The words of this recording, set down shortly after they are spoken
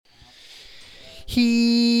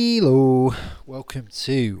Hello, welcome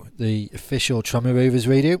to the official Tranmere Rovers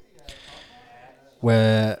radio,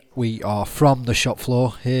 where we are from the shop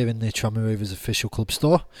floor here in the Tranmere Rovers official club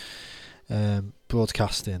store,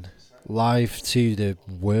 broadcasting live to the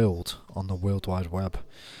world on the World Wide Web.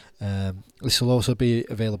 This will also be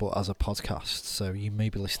available as a podcast, so you may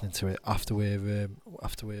be listening to it after we're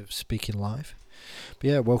speaking live. But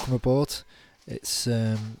yeah, welcome aboard. It's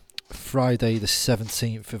Friday the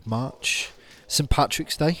 17th of March. St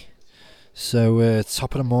Patrick's Day, so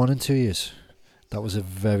top of the morning to you. That was a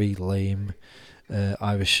very lame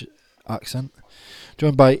Irish accent.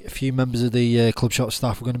 Joined by a few members of the club shop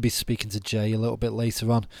staff. We're going to be speaking to Jay a little bit later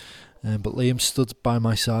on, but Liam stood by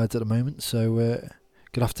my side at the moment, so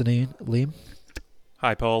good afternoon, Liam.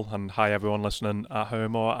 Hi Paul, and hi everyone listening at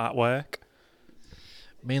home or at work.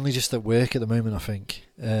 Mainly just at work at the moment, I think.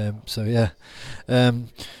 So yeah.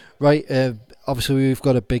 Right, obviously we've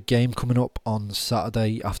got a big game coming up on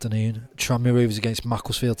Saturday afternoon. Tranmere Rovers against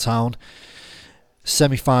Macclesfield Town.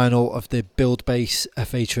 Semi-final of the Build Base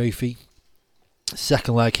FA Trophy.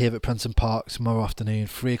 Second leg here at Prenton Park tomorrow afternoon,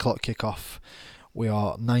 3 o'clock kick-off. We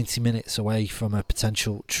are 90 minutes away from a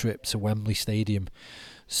potential trip to Wembley Stadium.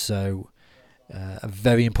 So, a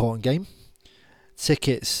very important game.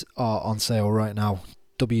 Tickets are on sale right now.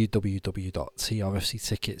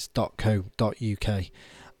 www.trfctickets.co.uk.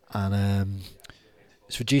 And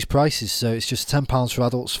it's reduced prices, so it's just £10 for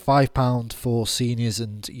adults, £5 for seniors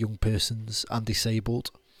and young persons and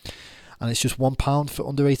disabled, and it's just £1 for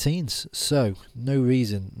under 18s. So no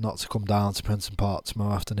reason not to come down to Prenton Park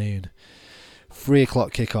tomorrow afternoon. 3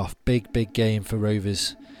 o'clock kick-off, big game for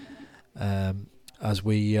Rovers, as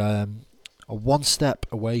we are one step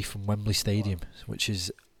away from Wembley Stadium, which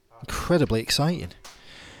is incredibly exciting.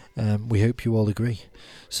 We hope you all agree.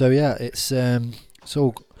 So yeah, it's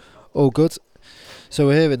all good. So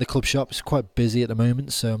we're here in the club shop. It's quite busy at the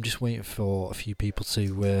moment, so I'm just waiting for a few people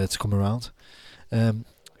to come around.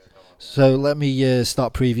 So let me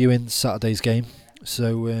start previewing Saturday's game.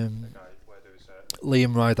 So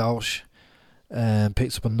Liam Ridehalgh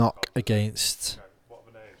picked up a knock against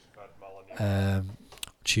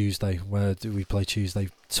Tuesday. Where do we play Tuesday?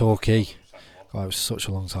 Torquay. God, it was such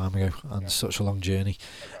a long time ago and such a long journey.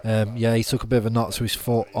 Yeah, he took a bit of a knock to his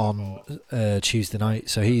foot on Tuesday night,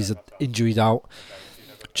 so he's injured out.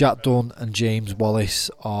 Jack Dunn and James Wallace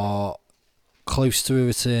are close to a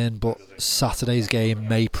return, but Saturday's game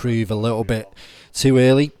may prove a little bit too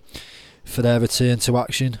early for their return to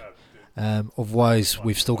action. Otherwise,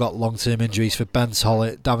 we've still got long-term injuries for Ben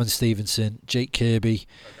Tollett, Davin Stevenson, Jake Kirby,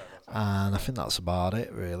 and I think that's about it,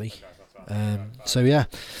 really. So yeah,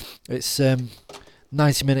 it's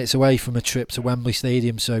 90 minutes away from a trip to Wembley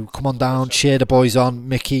Stadium, so come on down, cheer the boys on.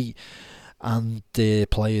 Mickey and the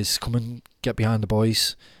players, come and get behind the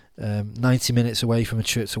boys. 90 minutes away from a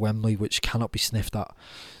trip to Wembley, which cannot be sniffed at.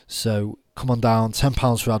 So come on down,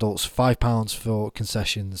 £10 for adults, £5 for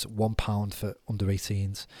concessions, £1 for under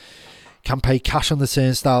 18s. Can pay cash on the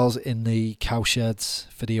turnstiles in the cowsheds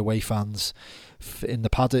for the away fans, in the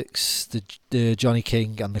paddocks, the Johnny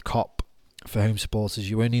King and the Cop for home supporters.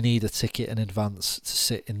 You only need a ticket in advance to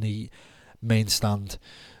sit in the main stand.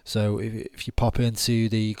 So if you pop into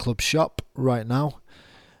the club shop right now,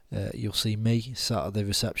 you'll see me sat at the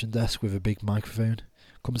reception desk with a big microphone.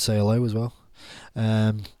 Come and say hello as well.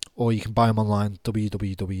 Or you can buy them online,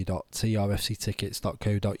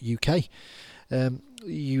 www.trfctickets.co.uk. Are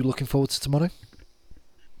you looking forward to tomorrow?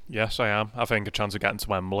 Yes, I am. I think a chance of getting to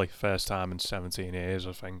Wembley, first time in 17 years,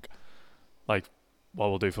 I think. Like, what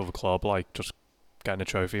we'll do for the club, like, just getting a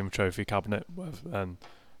trophy in the trophy cabinet, and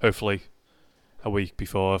hopefully a week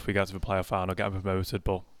before, if we get to the playoff final, getting promoted,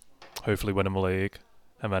 but hopefully winning the league,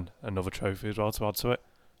 and then another trophy as well to add to it.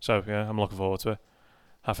 So, yeah, I'm looking forward to it.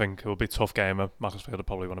 I think it will be a tough game. Macclesfield are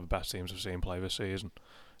probably one of the best teams I've seen play this season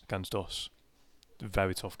against us.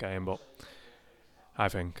 Very tough game, but I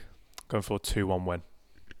think going for a 2-1 win.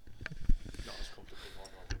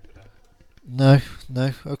 No,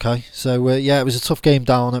 okay. So, yeah, it was a tough game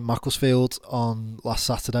down at Macclesfield on last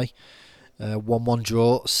Saturday. 1-1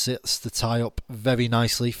 draw sits the tie up very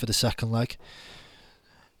nicely for the second leg.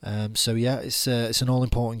 So, yeah, it's an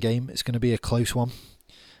all-important game. It's going to be a close one.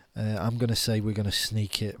 I'm going to say we're going to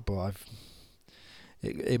sneak it, but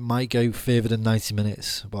it might go further than 90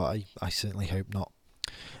 minutes, but I certainly hope not,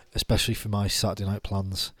 especially for my Saturday night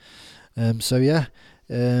plans. So, yeah,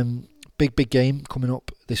 big game coming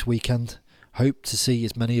up this weekend. Hope to see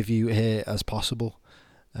as many of you here as possible.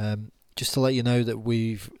 Just to let you know that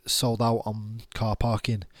we've sold out on car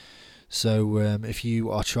parking. So if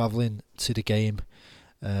you are travelling to the game,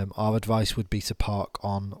 our advice would be to park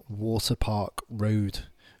on Water Park Road,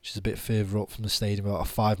 which is a bit further up from the stadium, about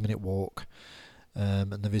a 5-minute walk.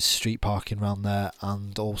 And there is street parking around there,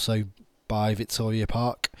 and also by Victoria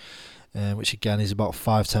Park, which again is about a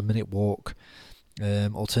 5-10 minute walk.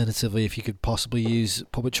 Alternatively, if you could possibly use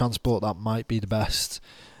public transport, that might be the best.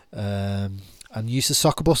 And use the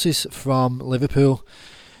soccer buses from Liverpool.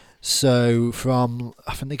 So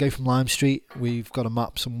I think they go from Lime Street. We've got a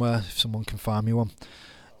map somewhere if someone can find me one.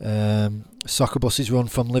 Soccer buses run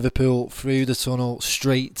from Liverpool through the tunnel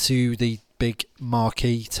straight to the big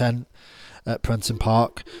marquee tent at Prenton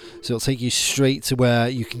Park. So it'll take you straight to where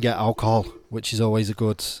you can get alcohol, which is always a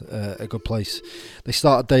good place. They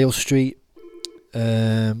start at Dale Street,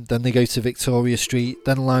 then they go to Victoria Street,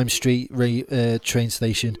 then Lime Street train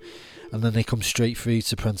station, and then they come straight through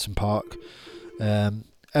to Prenton Park.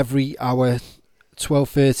 Every hour,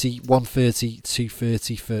 12:30, 1:30,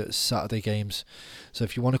 2:30 for Saturday games. So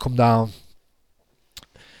if you want to come down,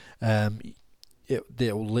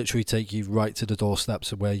 it'll literally take you right to the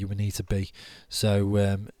doorsteps of where you would need to be.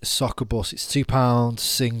 So soccer bus, it's £2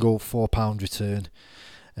 single, £4 return.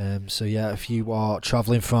 So yeah, if you are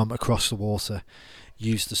travelling from across the water,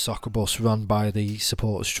 use the soccer bus run by the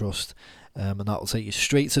Supporters Trust, and that will take you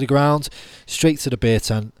straight to the ground, straight to the beer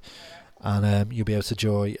tent, and you'll be able to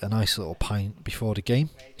enjoy a nice little pint before the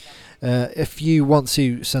game. If you want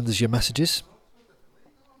to send us your messages,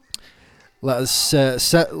 let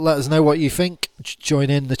us know what you think. Join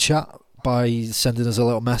in the chat by sending us a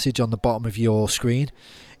little message on the bottom of your screen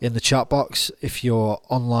in the chat box. If you're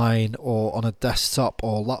online or on a desktop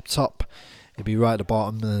or laptop, it'll be right at the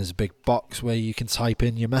bottom. There's a big box where you can type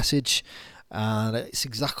in your message, and it's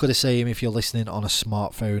exactly the same if you're listening on a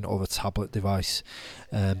smartphone or a tablet device.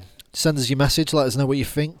 Send us your message, let us know what you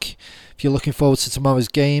think. If you're looking forward to tomorrow's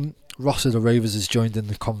game, Ross of the Rovers has joined in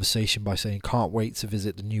the conversation by saying can't wait to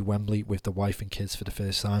visit the new Wembley with the wife and kids for the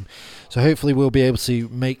first time. So hopefully we'll be able to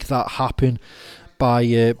make that happen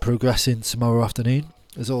by progressing tomorrow afternoon.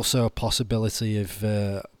 There's also a possibility of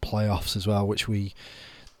playoffs as well, which we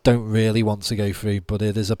don't really want to go through, but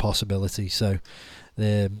it is a possibility. So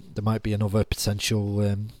there might be another potential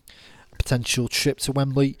trip to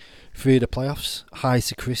Wembley through the playoffs. Hi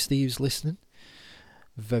to Christy who's listening.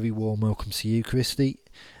 Very warm welcome to you, Christy.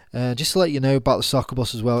 Just to let you know about the soccer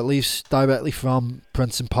bus as well, it leaves directly from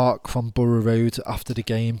Prenton Park from Borough Road after the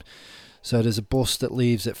game. So there's a bus that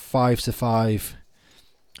leaves at 5 to 5,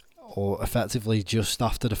 or effectively just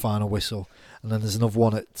after the final whistle, and then there's another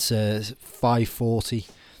one at 5:40,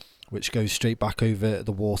 which goes straight back over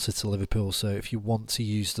the water to Liverpool. So if you want to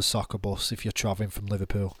use the soccer bus, if you're travelling from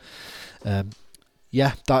Liverpool,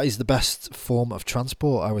 yeah, that is the best form of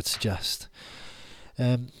transport, I would suggest.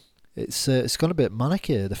 It's gone a bit manic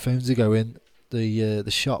here. The phones are going. The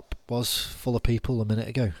shop was full of people a minute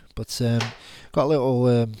ago, but got a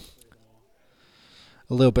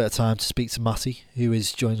little bit of time to speak to Matty, who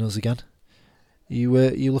is joining us again. You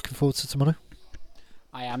looking forward to tomorrow?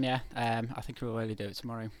 I am, yeah. I think we'll really do it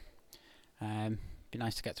tomorrow. Be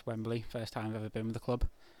nice to get to Wembley. First time I've ever been with the club.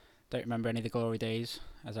 Don't remember any of the glory days,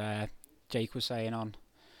 as Jake was saying on,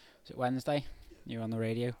 was it Wednesday? You were on the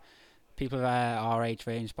radio. People of our age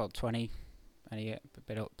range, about 20, any a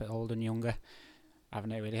bit older and younger,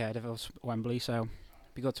 haven't really heard of us Wembley, so it'd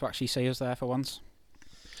be good to actually see us there for once.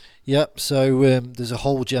 Yep, so there's a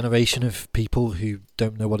whole generation of people who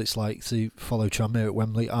don't know what it's like to follow Tranmere at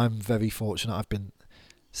Wembley. I'm very fortunate. I've been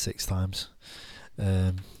 6 times.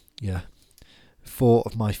 Yeah. 4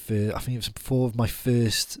 of my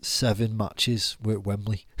first 7 matches were at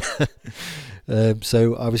Wembley.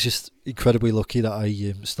 So I was just incredibly lucky that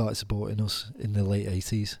I started supporting us in the late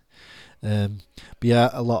 80s. But yeah,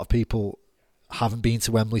 a lot of people haven't been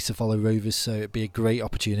to Wembley to follow Rovers, so it'd be a great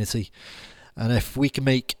opportunity. And if we can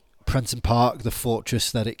make Prenton Park the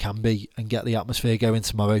fortress that it can be and get the atmosphere going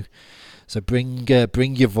tomorrow, so bring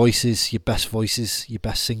your voices, your best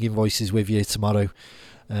singing voices with you tomorrow.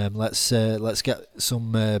 Let's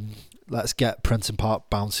get Prenton Park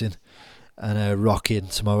bouncing and rocking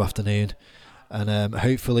tomorrow afternoon, and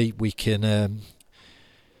hopefully we can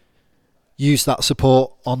use that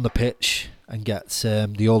support on the pitch and get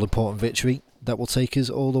the all important victory that will take us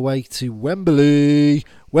all the way to Wembley.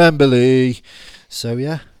 So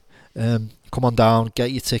yeah, come on down,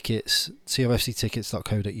 get your tickets,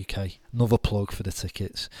 trfctickets.co.uk. Another plug for the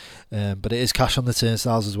tickets, but it is cash on the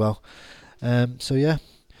turnstiles as well. So yeah,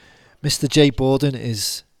 Mr. Jay Borden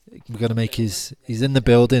he's in the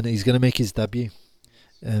building. He's going to make his debut.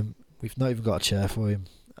 We've not even got a chair for him.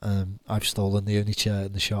 I've stolen the only chair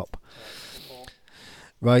in the shop.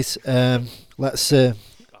 Right, let's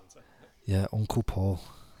yeah, Uncle Paul.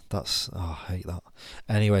 I hate that.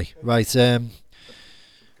 Anyway, right,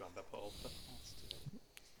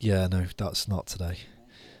 Yeah, no, that's not today.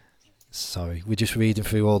 Sorry, we're just reading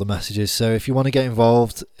through all the messages. So if you want to get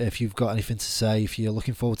involved, if you've got anything to say, if you're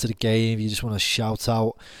looking forward to the game, you just want to shout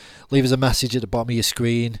out, leave us a message at the bottom of your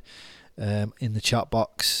screen, in the chat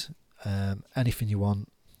box. Anything you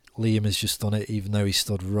want. Liam has just done it, even though he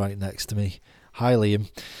stood right next to me. Hi, Liam.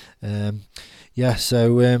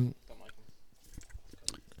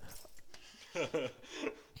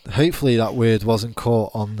 Hopefully that word wasn't caught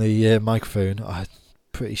on the microphone. I'm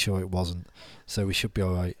pretty sure it wasn't, so we should be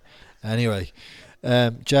all right. Anyway,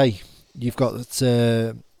 Jay, you've got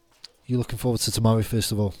you're looking forward to tomorrow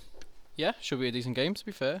first of all. Yeah, should be a decent game to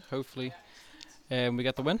be fair. Hopefully, we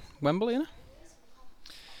get the win. Wembley, innit?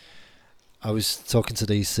 I was talking to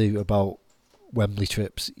these two about Wembley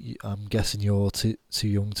trips. I'm guessing you're too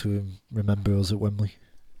young to remember us at Wembley.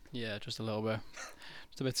 Yeah, just a little bit.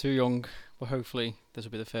 Just a bit too young, but hopefully this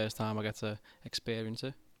will be the first time I get to experience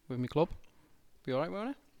it with my club. Be alright, won't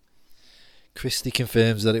it? Christy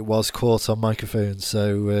confirms that it was caught on microphone,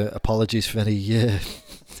 so apologies for any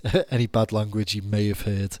any bad language you may have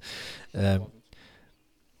heard.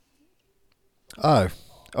 Oh,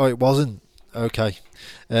 it wasn't. Okay.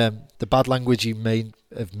 The bad language you may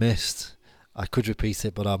have missed, I could repeat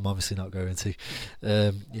it, but I'm obviously not going to.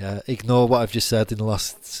 Ignore what I've just said in the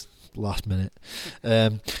last minute.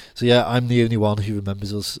 So yeah, I'm the only one who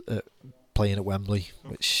remembers us playing at Wembley,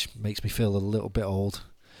 which makes me feel a little bit old.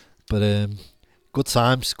 But good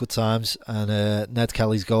times, and Ned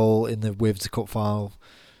Kelly's goal in the Wivs Cup final,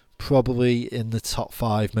 probably in the top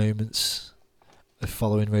 5 moments of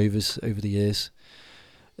following Rovers over the years.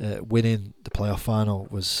 Winning the playoff final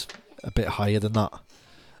was a bit higher than that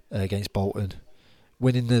against Bolton.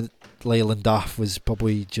 Winning the Leyland DAF was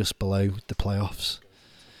probably just below the playoffs.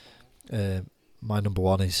 My number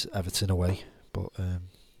 1 is Everton away, but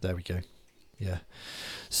there we go. Yeah.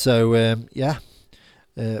 So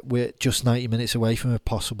we're just 90 minutes away from a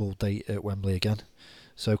possible date at Wembley again.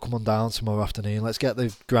 So come on down tomorrow afternoon. Let's get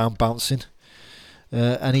the ground bouncing.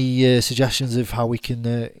 Any suggestions of how we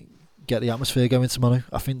can get the atmosphere going tomorrow?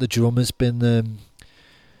 I think the drummer's been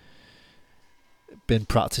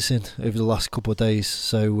practicing over the last couple of days,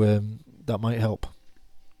 so that might help.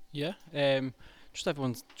 Yeah. Just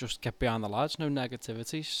everyone just get behind the lads. No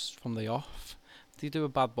negativity from the off. If you do a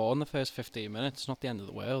bad ball in the first 15 minutes, it's not the end of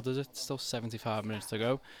the world, is it? It's still 75 minutes to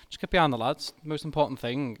go. Just get behind the lads. The most important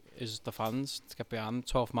thing is the fans to get behind.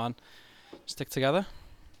 12 man, stick together.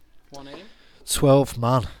 One aim. 12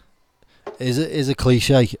 man is a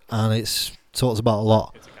cliche, and it's talked about a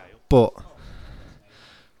lot. But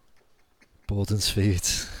Borden's food.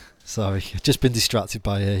 Sorry, I've just been distracted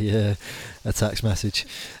by a text message.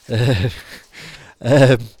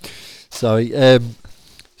 Sorry.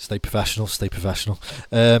 Stay professional.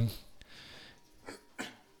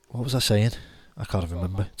 What was I saying? I can't even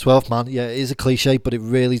remember. 12 man, yeah, it is a cliche, but it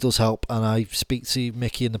really does help. And I speak to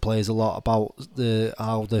Mickey and the players a lot about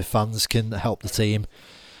how the fans can help the team,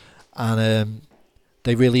 and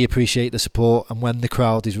they really appreciate the support. And when the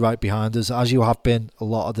crowd is right behind us, as you have been a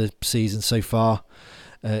lot of the season so far,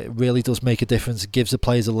 it really does make a difference. It gives the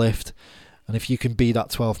players a lift. And if you can be that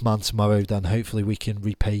 12th man tomorrow, then hopefully we can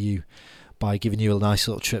repay you by giving you a nice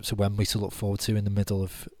little trip to Wembley to look forward to in the middle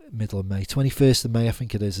of May, 21st of May, I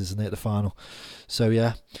think it is, isn't it, the final? So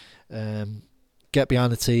yeah, get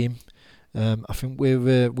behind the team. I think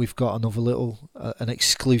we've got another little an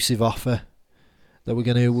exclusive offer that we're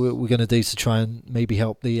gonna do to try and maybe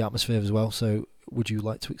help the atmosphere as well. So would you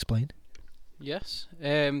like to explain? Yes.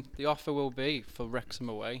 The offer will be for Wrexham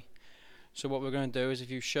away. So what we're going to do is, if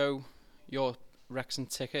you show your Wrexham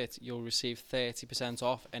ticket, you'll receive 30%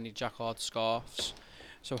 off any Jacquard scarves.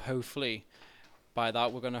 So hopefully, by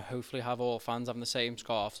that, we're going to hopefully have all fans having the same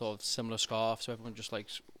scarf or similar scarf, so everyone just like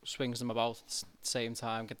swings them about at the same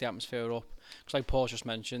time, get the atmosphere up. Because like Paul just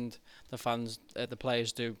mentioned, the fans, the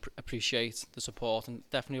players do appreciate the support, and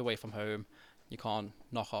definitely away from home, you can't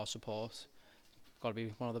knock our support. Got to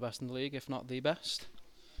be one of the best in the league, if not the best.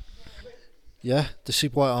 Yeah, the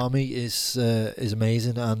Super White Army is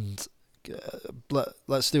amazing, and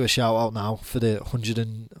let's do a shout out now for the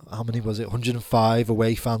 105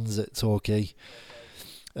 away fans at Torquay.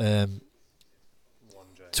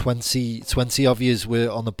 20 of yous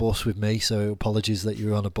were on the bus with me, so apologies that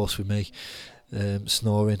you were on a bus with me,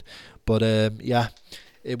 snoring. But yeah,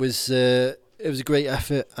 it was a great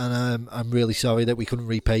effort, and I'm really sorry that we couldn't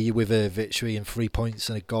repay you with a victory and 3 points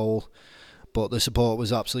and a goal. But the support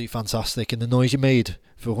was absolutely fantastic, and the noise you made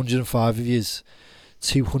for 105 of yous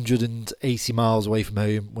 280 miles away from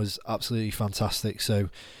home was absolutely fantastic. So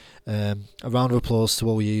A round of applause to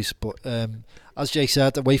all yous. But as Jay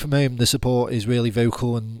said, away from home, the support is really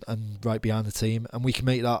vocal and right behind the team, and we can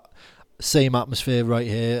make that same atmosphere right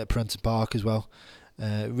here at Prenton Park as well.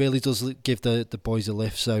 It really does give the boys a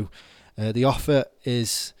lift. So the offer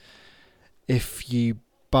is, if you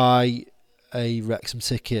buy a Wrexham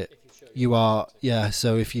ticket, you are,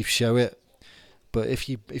 so if you show it, but if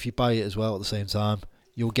you buy it as well at the same time,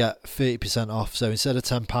 you'll get 30% off. So instead of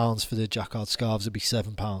 £10 for the Jacquard scarves, it'll be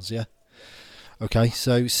 £7, yeah? Okay,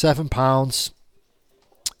 so £7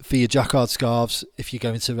 for your Jacquard scarves if you're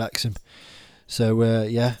going to Wrexham. So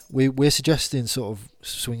we're suggesting sort of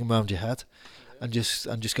swing them around your head and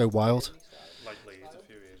just go wild. Like Leeds a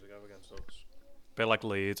few years ago against us. Bit like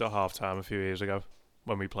Leeds at half time a few years ago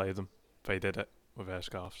when we played them. They did it with their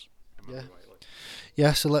scarves.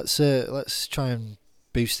 Yeah, so let's try and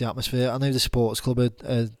boost the atmosphere. I know the sports club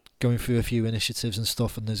are going through a few initiatives and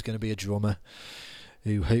stuff, and there's going to be a drummer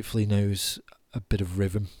who hopefully knows a bit of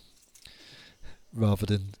rhythm rather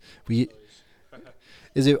than we.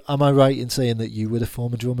 Is it? Am I right in saying that you were the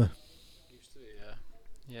former drummer? Used to be,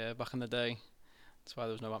 yeah, back in the day. That's why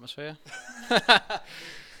there was no atmosphere.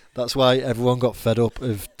 That's why everyone got fed up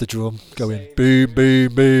of the drum going boom,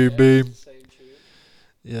 boom, boom, boom.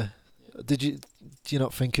 Yeah. Do you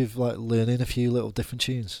not think of like learning a few little different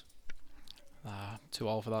tunes? Too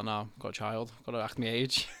old for that now. Got a child. Got to act my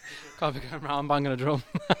age. Can't be going around banging a drum.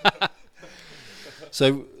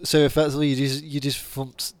 So effectively, you just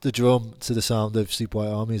thumped the drum to the sound of Super White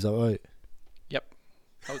Army. Is that right? Yep.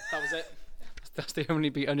 That was it. That's the only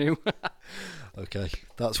beat I knew. Okay,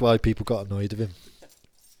 that's why people got annoyed of him,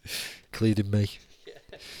 including me.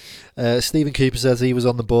 Stephen Cooper says he was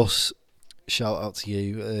on the bus. Shout out to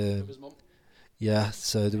you. His mum. Yeah,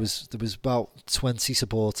 so there was about 20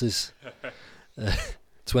 supporters.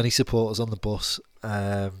 20 supporters on the bus.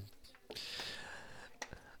 I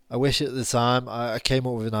wish at the time I came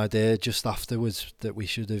up with an idea just afterwards that we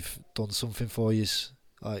should have done something for you,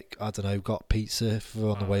 like I don't know, got pizza for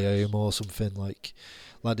on the way home or something like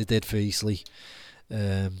they did for Eastleigh.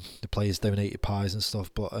 The players donated pies and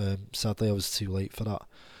stuff, but sadly I was too late for that.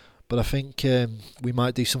 But I think we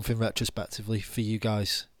might do something retrospectively for you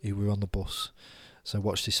guys who were on the bus. So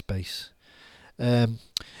watch this space.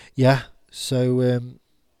 So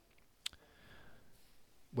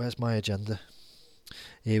where's my agenda?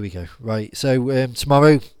 Here we go. Right, so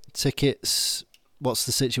tomorrow, tickets, what's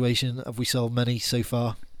the situation? Have we sold many so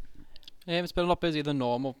far? It's been a lot busier than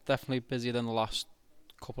normal. Definitely busier than the last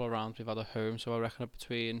couple of rounds we've had at home. So I reckon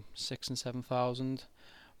between 6,000 and 7,000.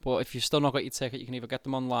 But if you've still not got your ticket, you can either get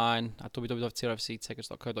them online at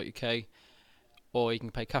www.trfctickets.co.uk, or you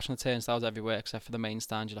can pay cash on the turnstiles everywhere except for the main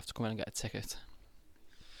stand. You'll have to come in and get a ticket.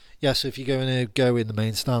 Yeah, so if you're going to go in the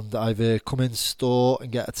main stand, either come in store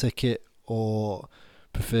and get a ticket, or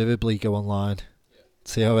preferably go online,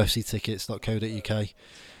 trfctickets.co.uk.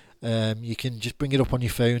 You can just bring it up on your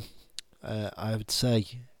phone. I would say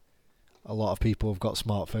a lot of people have got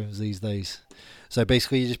smartphones these days. So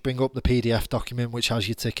basically you just bring up the PDF document which has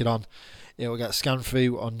your ticket on. It will get scanned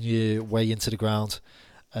through on your way into the ground.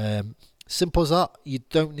 Simple as that. You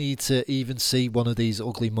don't need to even see one of these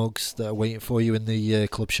ugly mugs that are waiting for you in the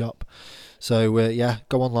club shop. So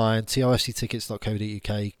go online,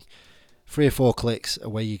 trfctickets.co.uk. 3 or 4 clicks,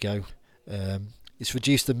 away you go. It's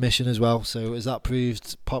reduced admission as well, so has that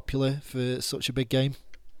proved popular for such a big game?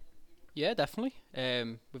 Yeah, definitely.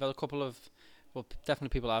 We've had a couple of, definitely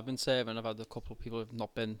people I've been serving. I've had a couple of people who have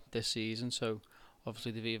not been this season, so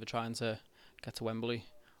obviously they're either trying to get to Wembley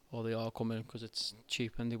or they are coming because it's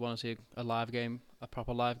cheap and they want to see a live game, a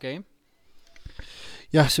proper live game.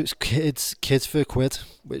 Yeah, so it's kids for £1,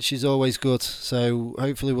 which is always good. So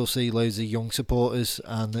hopefully we'll see loads of young supporters,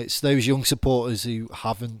 and it's those young supporters who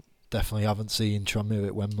definitely haven't seen Tranmere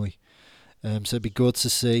at Wembley. So it'd be good to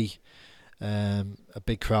see a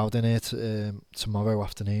big crowd in here tomorrow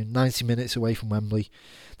afternoon. 90 minutes away from Wembley.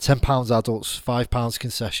 £10 adults, £5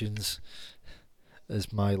 concessions,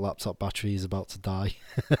 as my laptop battery is about to die.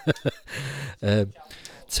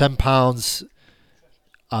 £10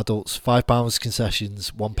 adults, £5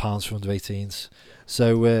 concessions, £1 for under 18s.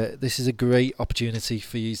 So this is a great opportunity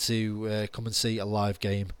for you to come and see a live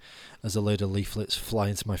game as a load of leaflets fly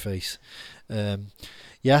into my face.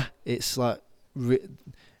 It's like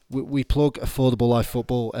we plug affordable live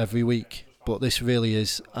football every week, but this really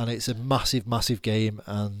is, and it's a massive, massive game,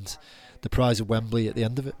 and the prize of Wembley at the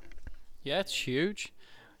end of it. Yeah, it's huge.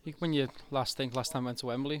 When you last time I went to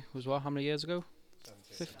Wembley was what? How many years ago?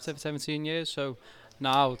 17 years. So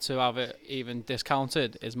now to have it even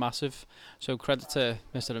discounted is massive. So credit to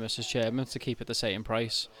Mr. and Mrs. Chairman to keep it the same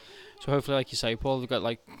price. So hopefully, like you say, Paul, we've got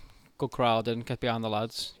like good crowd and get behind the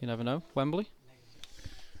lads. You never know. Wembley.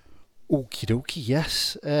 Okie dokie,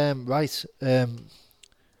 yes. Right.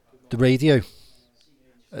 The radio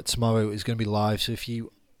tomorrow is going to be live, so the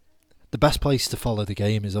best place to follow the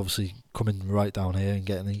game is obviously coming right down here and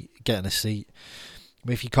getting a seat. I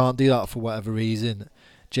mean, if you can't do that for whatever reason,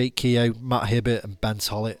 Jake Keogh, Matt Hibbert and Ben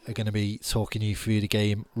Tollett are going to be talking you through the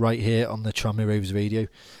game right here on the Tranmere Rovers radio.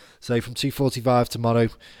 So from 2:45 tomorrow,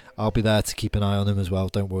 I'll be there to keep an eye on them as well,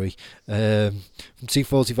 don't worry. From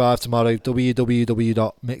 2:45 tomorrow,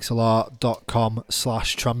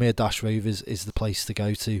 www.mixlr.com/Tranmere-Rovers is the place to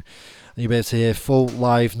go to. And you'll be able to hear full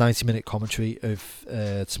live 90-minute commentary of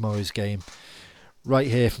tomorrow's game right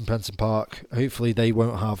here from Prenton Park. Hopefully they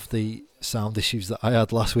won't have the sound issues that I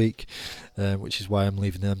had last week, which is why I'm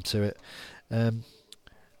leaving them to it.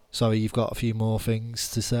 Sorry, you've got a few more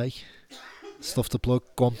things to say? Stuff to plug?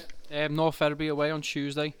 Go on. North Ferriby away on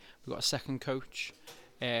Tuesday. We've got a second coach.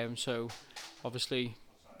 So obviously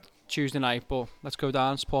Tuesday night, but let's go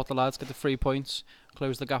down, support the lads, get the 3 points,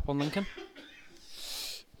 close the gap on Lincoln.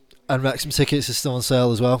 And Wrexham tickets are still on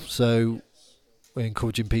sale as well, so we're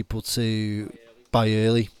encouraging people to buy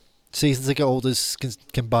early. Season ticket holders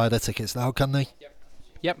can buy their tickets now, can they?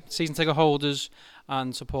 Yep, season ticket holders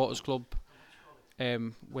and supporters club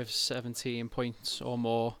with 17 points or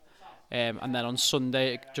more. And then on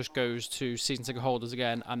Sunday it just goes to season ticket holders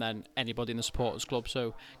again, and then anybody in the supporters club.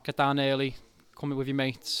 So get down early, come in with your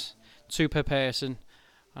mates, 2 per person,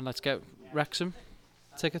 and let's get Wrexham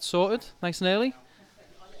tickets sorted nice and early.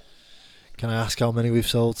 Can I ask how many we've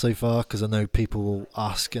sold so far? Because I know people will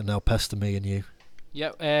ask and they'll pester me and you.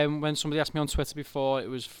 Yeah, when somebody asked me on Twitter before, it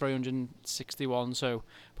was 361, so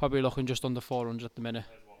probably looking just under 400 at the minute,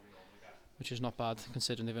 which is not bad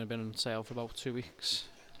considering they've only been on sale for about 2 weeks.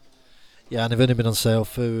 Yeah, and they've only been on sale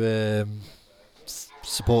for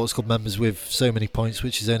supporters club members with so many points,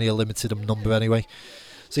 which is only a limited number anyway.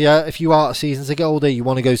 So yeah, if you are a season ticket holder, you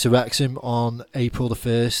want to go to Wrexham on April the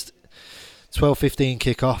 1st, 12:15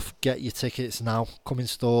 kick-off. Get your tickets now. Come in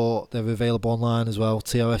store. They're available online as well,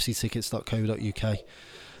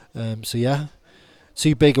 trfctickets.co.uk. So yeah,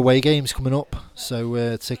 2 big away games coming up. So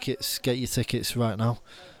get your tickets right now.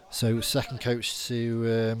 So second coach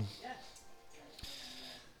to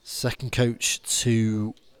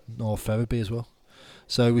North Ferriby as well.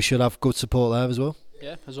 So we should have good support there as well.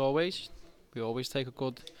 Yeah, as always, we always take a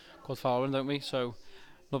good following, don't we? So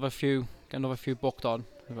get another few booked on.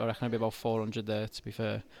 I reckon it'll be about 400 there, to be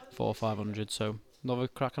fair, 400 or 500. So another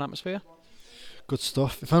cracking atmosphere. Good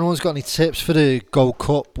stuff. If anyone's got any tips for the Gold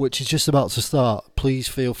Cup, which is just about to start, please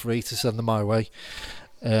feel free to send them my way.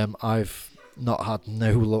 I've not had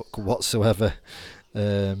no luck whatsoever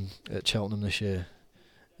at Cheltenham this year.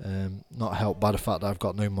 Not helped by the fact that I've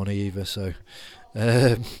got no money either. So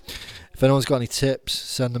if anyone's got any tips,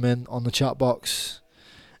 send them in on the chat box.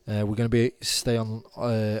 We're going to stay on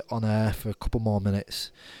air for a couple more minutes.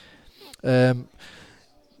 I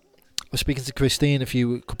was speaking to Christine a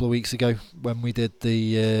couple of weeks ago when we did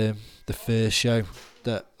the first show.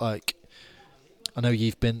 That I know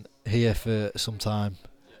you've been here for some time,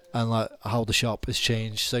 and how the shop has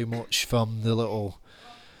changed so much from the little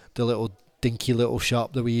dinky little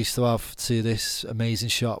shop that we used to have to this amazing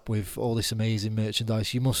shop with all this amazing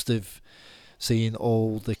merchandise. You must have seen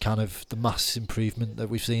all the mass improvement that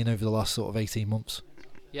we've seen over the last sort of 18 months.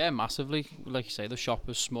 Yeah, massively. Like you say, the shop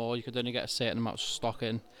was small. You could only get a certain amount of stock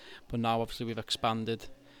in, but now obviously we've expanded,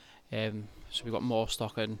 so we've got more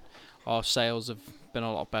stock in. Our sales have been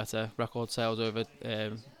a lot better. Record sales over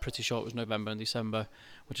pretty sure it was November and December,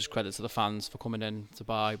 which is credit to the fans for coming in to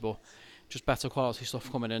buy, but just better quality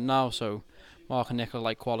stuff coming in now. So Mark and Nick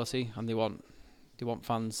like quality, and they want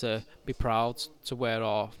fans to be proud to wear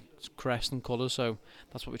our crest and colours. So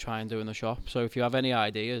that's what we try and do in the shop. So if you have any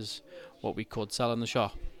ideas what we could sell in the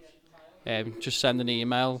shop, just send an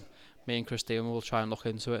email. Me and Christine will try and look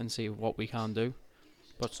into it and see what we can do.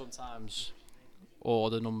 But sometimes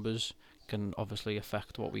order numbers can obviously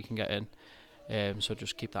affect what we can get in. So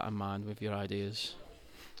just keep that in mind with your ideas.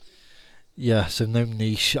 Yeah, so no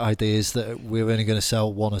niche ideas that we're only going to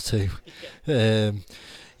sell 1 or 2.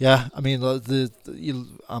 Yeah, I mean,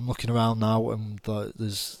 I'm looking around now and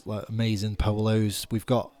there's amazing polos. We've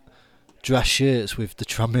got dress shirts with the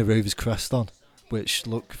Tranmere Rovers crest on, which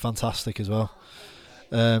look fantastic as well.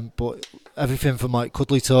 But everything from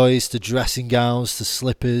cuddly toys to dressing gowns to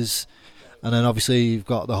slippers, and then obviously you've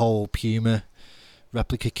got the whole Puma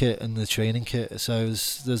replica kit and the training kit. So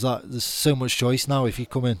there's so much choice now if you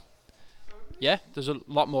come in. Yeah, there's a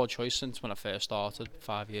lot more choice since when I first started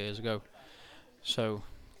 5 years ago. So,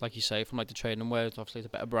 like you say, from the training wear, obviously it's a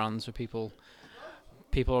better brand, so people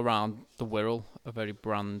around the Wirral are very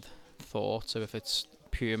brand thought. So if it's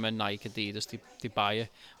Puma, Nike, Adidas, they buy it.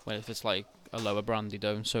 When if it's like a lower brand, they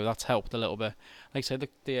don't. So that's helped a little bit. Like I said,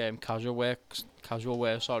 the casual wear,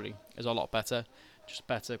 is a lot better. Just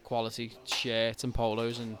better quality shirts and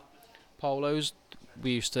polos. And polos,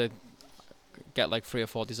 we used to get like 3 or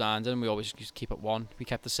 4 designs in. We always used to keep it one. We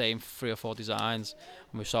kept the same 3 or 4 designs,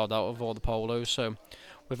 and we sold out of all the polos. So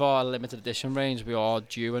with our limited edition range, we are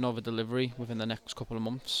due another delivery within the next couple of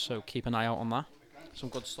months. So keep an eye out on that. Some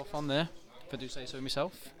good stuff on there, if I do say so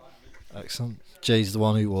myself. Excellent. Jay's the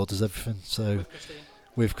one who orders everything, so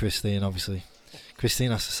with Christine, obviously.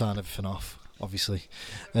 Christine has to sign everything off, obviously.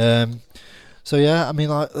 So yeah, I mean,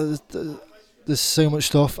 like, there's so much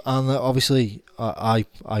stuff, and obviously I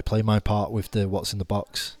play my part with the what's in the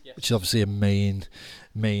box, which is obviously a main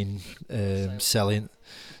selling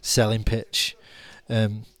pitch.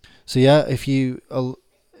 So yeah, if you are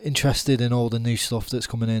interested in all the new stuff that's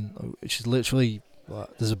coming in, which is literally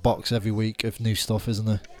there's a box every week of new stuff, isn't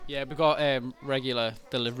there? Yeah, we've got regular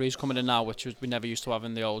deliveries coming in now, which we never used to have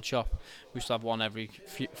in the old shop. We used to have one every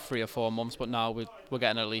 3 or 4 months, but now we're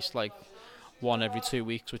getting at least like one every 2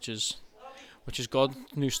 weeks, which is good.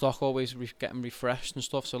 New stock always getting refreshed and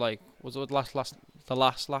stuff. So like, was it the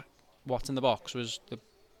last what's in the box was the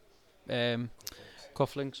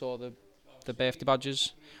cufflinks or the birthday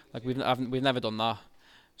badges. Like we've never done that.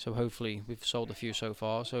 So hopefully we've sold a few so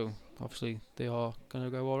far. So obviously they are going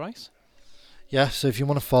to go all right. Yeah. So if you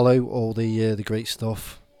want to follow all the great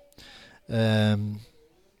stuff, go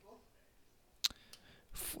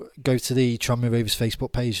to the Tranmere Rovers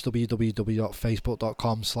Facebook page,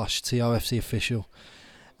 www.facebook.com/TRFCofficial,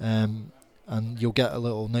 and you'll get a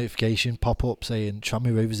little notification pop up saying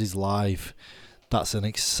Tranmere Rovers is live. That's an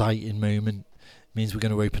exciting moment. It means we're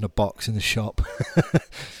going to open a box in the shop.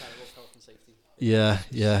 Yeah,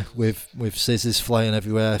 with scissors flying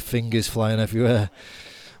everywhere, fingers flying everywhere,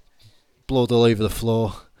 blood all over the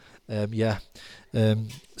floor.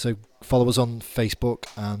 So follow us on Facebook,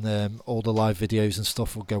 and all the live videos and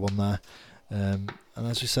stuff will go on there. And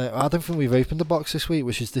as we say, I don't think we've opened the box this week,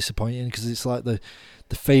 which is disappointing because it's like the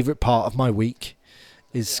favourite part of my week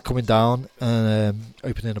is coming down and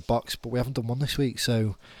opening a box, but we haven't done one this week,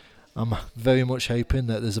 so I'm very much hoping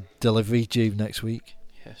that there's a delivery due next week.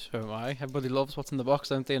 Yeah, so am I. Everybody loves what's in the box,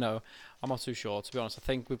 don't they? I'm not too sure, to be honest. I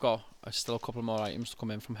think we've got still a couple more items to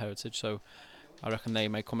come in from Heritage, so I reckon they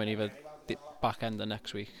may come in either the back end of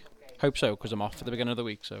next week. Hope so, because I'm off at the beginning of the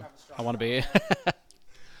week, so I want to be here.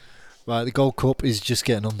 Right, the Gold Cup is just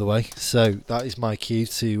getting underway, so that is my cue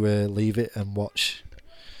to leave it and watch.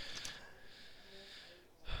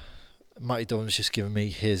 Matty Dunn's just given me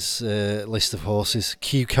his list of horses.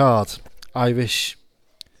 Q card, Irish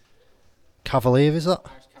Cavalier, is that?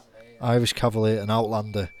 Irish Cavalier and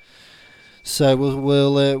Outlander. So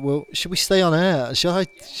we'll should we stay on air?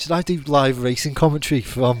 Should I do live racing commentary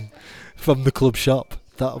from the club shop?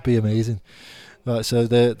 That'll be amazing. Right, so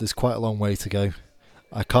there's quite a long way to go.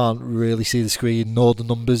 I can't really see the screen nor the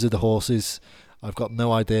numbers of the horses. I've got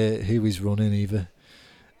no idea who is running either,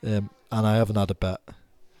 and I haven't had a bet.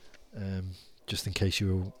 Just in case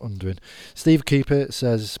you were wondering, Steve Cooper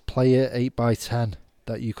says player 8x10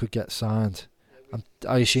 that you could get signed. And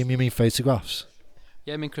I assume you mean photographs.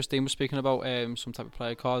 Yeah, I mean Christine was speaking about some type of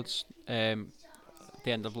player cards at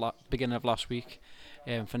the beginning of last week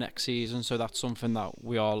for next season. So that's something that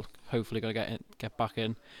we all hopefully going to get back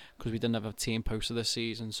in, because we didn't have a team poster this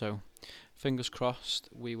season. So fingers crossed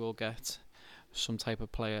we will get some type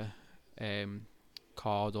of player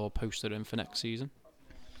card or poster in for next season.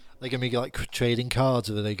 They're going to be like trading cards,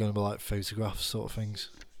 or are they going to be like photographs sort of things?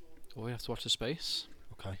 Oh, we have to watch the space.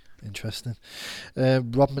 Okay, interesting.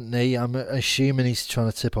 Rob McNee, I'm assuming he's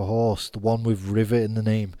trying to tip a horse, the one with River in the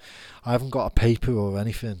name. I haven't got a paper or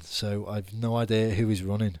anything, so I've no idea who is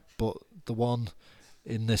running. But the one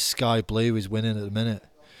in the sky blue is winning at the minute.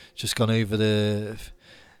 Just gone over is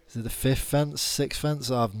it the 5th fence, 6th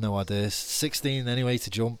fence? I have no idea. 16 anyway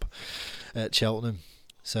to jump at Cheltenham.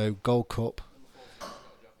 So Gold Cup.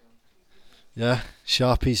 Yeah,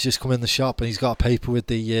 Sharpie's just come in the shop and he's got a paper with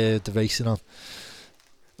the racing on.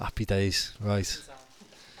 Happy days, right.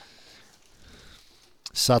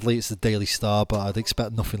 Sadly, it's the Daily Star, but I'd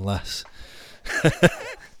expect nothing less.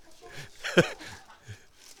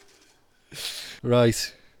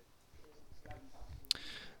 Right.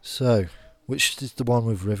 So, which is the one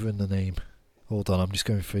with River in the name? Hold on, I'm just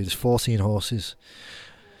going through. There's 14 horses.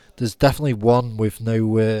 There's definitely one with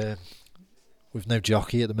no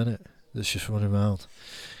jockey at the minute that's just running around.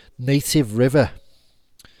 Native River.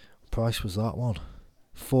 What price was that one?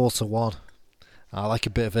 4-1. I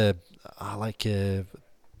like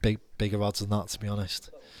bigger odds than that, to be honest.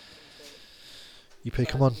 You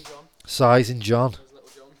pick them on. Sizing John.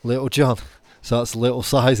 Little John. So that's little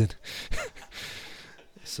sizing.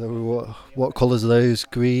 So what colours are those?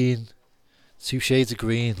 Green. 2 shades of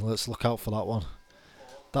green. Let's look out for that one.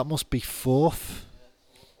 That must be 4th.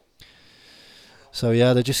 So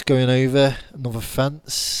yeah, they're just going over another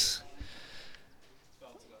fence.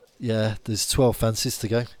 Yeah, there's 12 fences to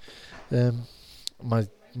go.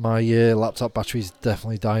 My laptop battery's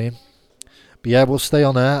definitely dying. But yeah, we'll stay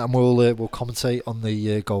on air and we'll commentate on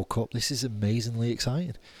the Gold Cup. This is amazingly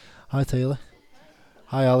exciting. Hi Taylor.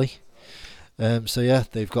 Hi Ali. So yeah,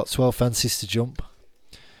 they've got 12 fences to jump.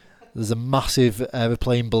 There's a massive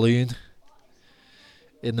aeroplane balloon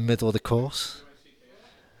in the middle of the course.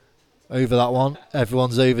 Over that one,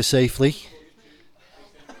 everyone's over safely.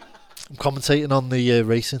 I'm commentating on the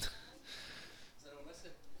racing.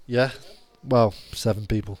 Yeah, well, 7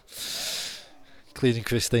 people, including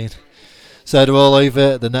Christine. So they're all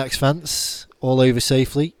over the next fence, all over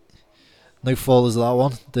safely. No fallers at that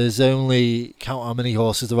one. There's only, count how many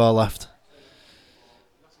horses there are left.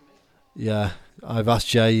 Yeah, I've asked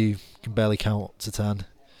Jay, you can barely count to 10.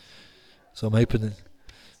 So I'm hoping.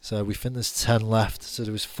 So we think there's 10 left. So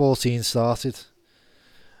there was 14 started.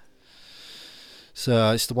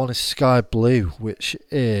 So it's the one in sky blue, which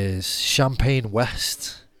is Champagne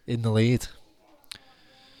West in the lead.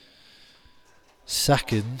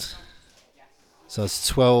 Second. So there's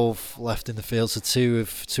 12 left in the field. So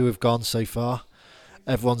two have gone so far.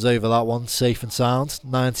 Everyone's over that one, safe and sound.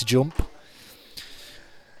 9 to jump.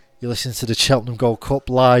 You're listening to the Cheltenham Gold Cup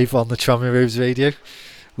live on the Tranmere Rovers radio.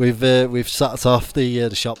 We've sat off the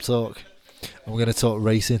shop talk, and we're going to talk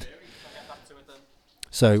racing.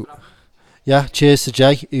 So, yeah, cheers to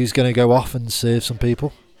Jay, who's going to go off and serve some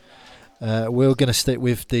people. We're going to stick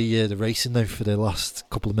with the racing though for the last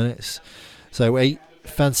couple of minutes. So 8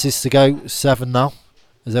 fences to go, 7 now,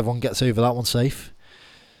 as everyone gets over that one safe.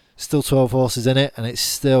 Still 12 horses in it, and it's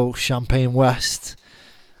still Champagne West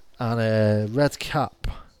and a red cap.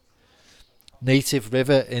 Native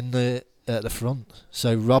River in the at the front.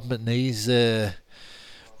 So Rob McNee's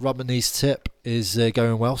tip is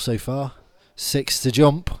going well so far. 6 to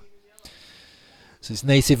jump. So it's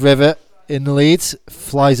Native River in the lead.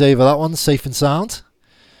 Flies over that one, safe and sound.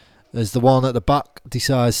 As the one at the back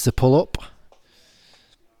decides to pull up.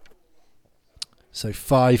 So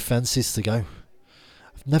 5 fences to go.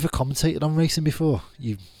 I've never commentated on racing before.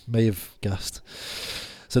 You may have guessed.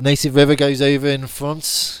 So Native River goes over in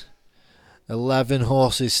front. 11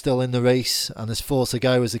 horses still in the race, and there's 4 to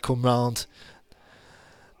go as they come round.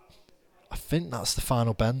 I think that's the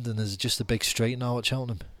final bend, and there's just a big straight now at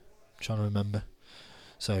Cheltenham. I'm trying to remember.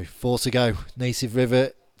 So 4 to go. Native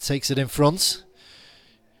River takes it in front.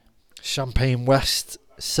 Champagne West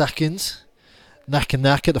second. Neck and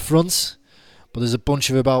neck at the front. But there's a bunch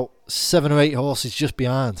of about 7 or 8 horses just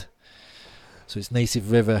behind. So it's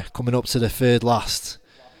Native River coming up to the third last.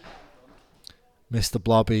 Mr.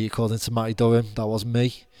 Blobby, according to Matty Durham. That wasn't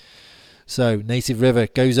me. So, Native River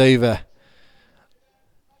goes over.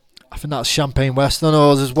 I think that's Champagne West.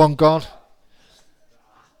 No, there's one gone.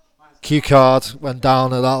 Q Card went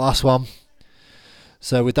down at that last one.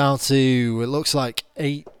 So, we're down to, it looks like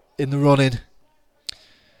 8 in the running.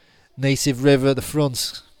 Native River at the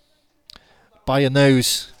front. By your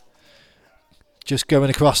nose. Just going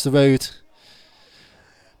across the road.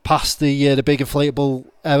 Past the big inflatable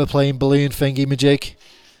aeroplane balloon thingy majig.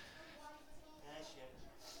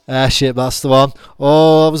 Airship, that's the one.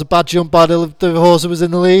 Oh, that was a bad jump by the horse that was in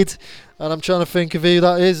the lead. And I'm trying to think of who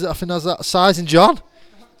that is. I think that's that Sizing John.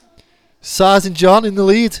 Sizing John in the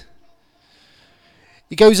lead.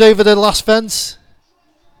 He goes over the last fence.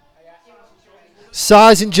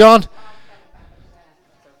 Sizing John.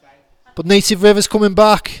 But Native River's coming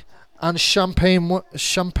back. And Champagne,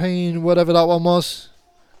 whatever that one was.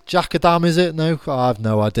 Jack Adam, is it? No, I have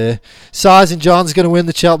no idea. Sizing John's going to win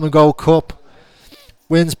the Cheltenham Gold Cup.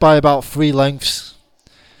 Wins by about 3 lengths.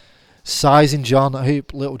 Sizing John, I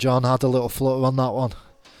hope Little John had a little flutter on that one.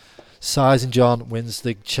 Sizing John wins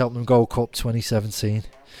the Cheltenham Gold Cup 2017.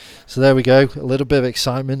 So there we go, a little bit of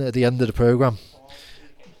excitement at the end of the programme.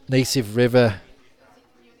 Native River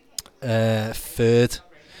third.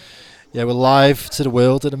 Yeah, we're live to the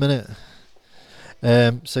world in a minute.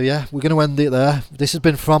 So yeah, we're going to end it there. This has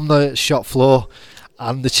been from the shop floor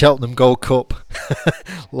and the Cheltenham Gold Cup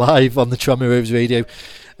live on the Tranmere Rovers radio.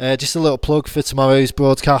 Just a little plug for tomorrow's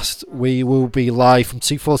broadcast. We will be live from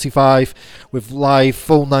 2:45 with live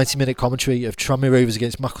full 90-minute commentary of Tranmere Rovers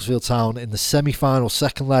against Macclesfield Town in the semi-final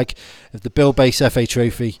second leg of the Bill Bass FA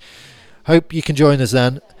Trophy. Hope you can join us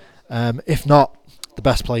then. If not, the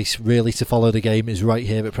best place really to follow the game is right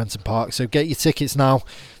here at Prenton Park. So get your tickets now,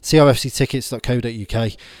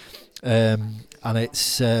 trfctickets.co.uk. And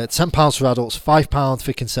it's £10 for adults, £5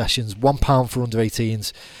 for concessions, £1 for under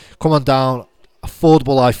 18s. Come on down,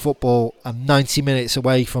 affordable live football, and 90 minutes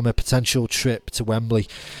away from a potential trip to Wembley.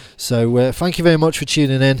 So thank you very much for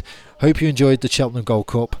tuning in. Hope you enjoyed the Cheltenham Gold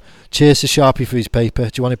Cup. Cheers to Sharpie for his paper.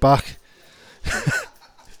 Do you want it back?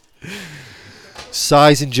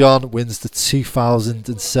 Size and John wins the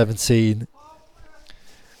 2017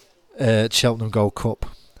 Cheltenham Gold Cup.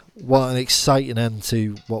 What an exciting end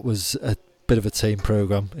to what was a bit of a team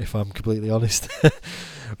programme, if I'm completely honest.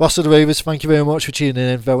 Ross of the Rovers, thank you very much for tuning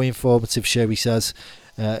in. Very informative show, he says.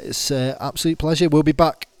 It's an absolute pleasure. We'll be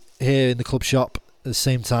back here in the club shop at the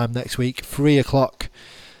same time next week, 3 o'clock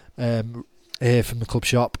here from the club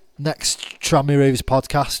shop. Next Tranmere Rovers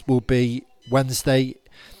podcast will be Wednesday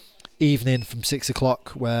evening from 6 o'clock,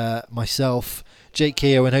 where myself, Jake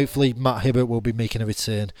Keogh, and hopefully Matt Hibbert will be making a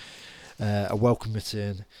return, a welcome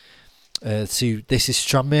return to This Is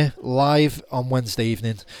Tranmere live on Wednesday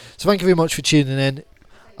evening. So thank you very much for tuning in.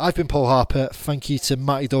 I've been Paul Harper. Thank you to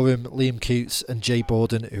Matty Durham, Liam Cootes and Jay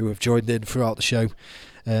Borden, who have joined in throughout the show.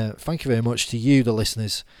 Thank you very much to you, the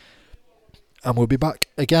listeners. And we'll be back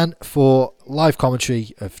again for live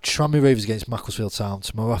commentary of Tranmere Rovers against Macclesfield Town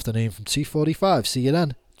tomorrow afternoon from 2:45. See you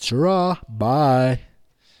then. Ta-ra. Bye.